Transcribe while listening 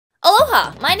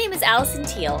Aloha! My name is Alison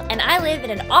and I live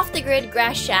in an off-the-grid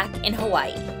grass shack in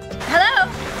Hawaii.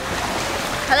 Hello?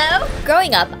 Hello?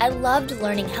 Growing up, I loved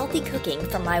learning healthy cooking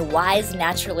from my wise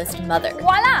naturalist mother.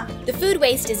 Voila! The food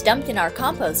waste is dumped in our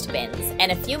compost bins,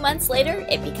 and a few months later,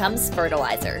 it becomes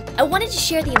fertilizer. I wanted to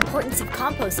share the importance of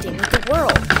composting with the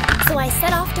world, so I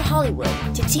set off to Hollywood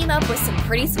to team up with some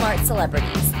pretty smart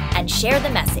celebrities and share the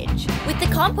message with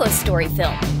the Compost Story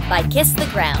film by Kiss the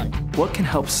Ground. What can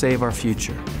help save our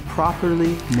future?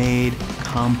 Properly made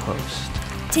compost.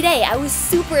 Today, I was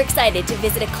super excited to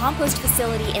visit a compost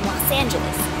facility in Los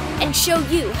Angeles and show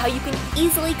you how you can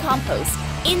easily compost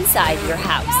inside your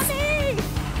house. Yummy!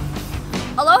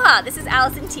 Aloha, this is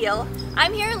Alison Teal.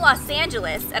 I'm here in Los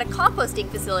Angeles at a composting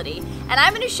facility, and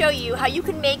I'm going to show you how you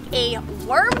can make a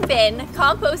worm bin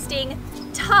composting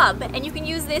tub, and you can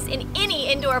use this in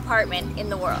any indoor apartment in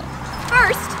the world.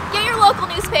 First, get your local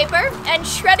newspaper and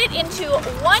shred it into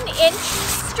 1-inch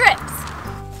strips.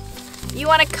 You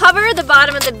want to cover the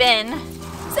bottom of the bin.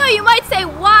 So you might say,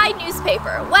 why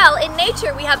newspaper? Well, in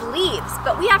nature we have leaves,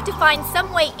 but we have to find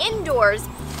some way indoors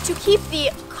to keep the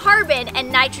carbon and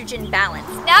nitrogen balance.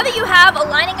 Now that you have a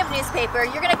lining of newspaper,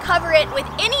 you're going to cover it with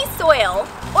any soil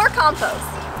or compost.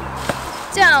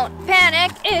 Don't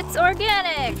panic, it's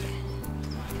organic.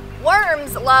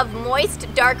 Worms love moist,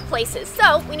 dark places,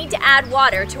 so we need to add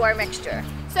water to our mixture.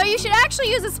 So you should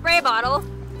actually use a spray bottle,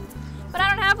 but I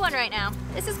don't have one right now.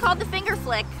 This is called the finger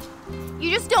flick. You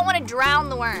just don't want to drown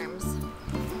the worms.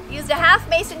 Use a half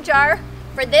mason jar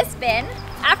for this bin.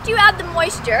 After you add the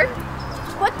moisture,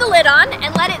 put the lid on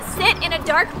and let it sit in a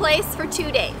dark place for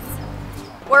 2 days.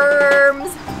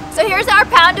 Worms. So here's our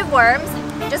pound of worms.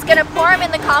 Just gonna pour them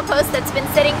in the compost that's been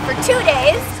sitting for 2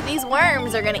 days. These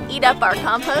worms are gonna eat up our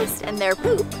compost, and their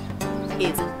poop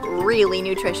is really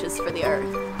nutritious for the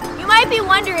earth. You might be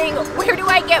wondering, where do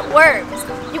I get worms?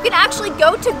 You can actually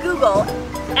go to Google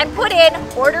and put in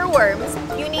order worms.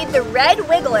 You need the red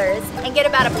wigglers and get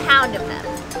about a pound of them.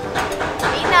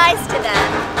 Be nice to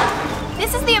them.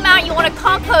 This is the amount you want to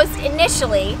compost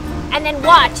initially, and then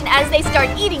watch, and as they start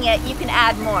eating it, you can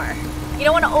add more. You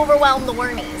don't want to overwhelm the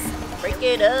wormies. Break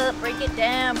it up, break it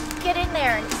down, get in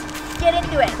there and just get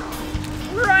into it.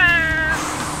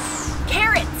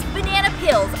 Carrots, banana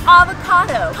peels,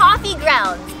 avocado, coffee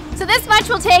grounds. So this much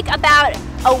will take about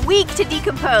a week to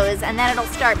decompose, and then it'll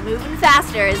start moving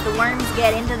faster as the worms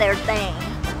get into their thing.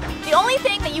 The only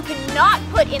thing that you cannot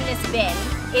put in this bin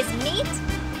is meat,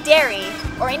 dairy,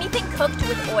 or anything cooked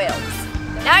with oils.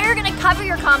 Now you're gonna cover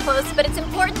your compost, but it's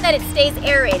important that it stays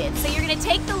aerated. So you're gonna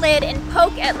take the lid and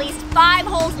poke at least 5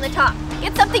 holes in the top.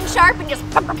 Get something sharp and just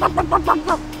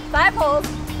 5 holes,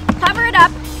 cover it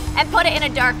up, and put it in a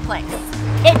dark place.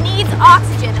 It needs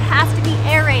oxygen. It has to be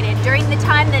aerated during the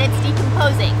time that it's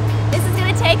decomposing. This is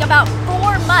gonna take about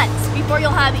 4 months before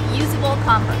you'll have usable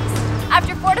compost.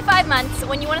 After 4 to 5 months,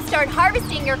 when you wanna start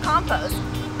harvesting your compost,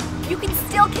 you can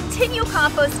still continue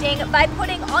composting by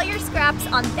putting all your scraps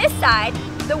on this side.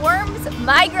 The worms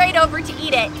migrate over to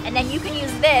eat it, and then you can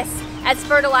use this as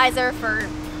fertilizer for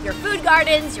your food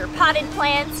gardens, your potted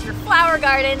plants, your flower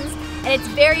gardens, and it's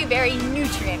very, very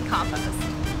nutrient compost.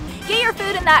 Get your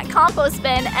food in that compost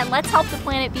bin, and let's help the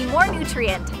planet be more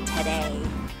nutrient today.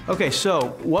 Okay,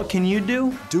 so what can you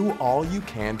do? Do all you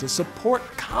can to support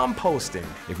composting.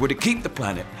 If we're to keep the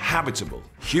planet habitable,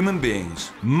 human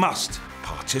beings must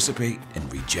participate in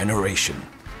regeneration.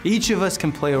 Each of us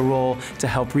can play a role to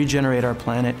help regenerate our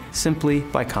planet simply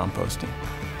by composting.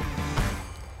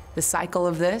 The cycle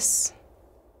of this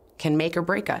can make or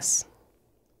break us.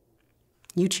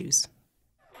 You choose.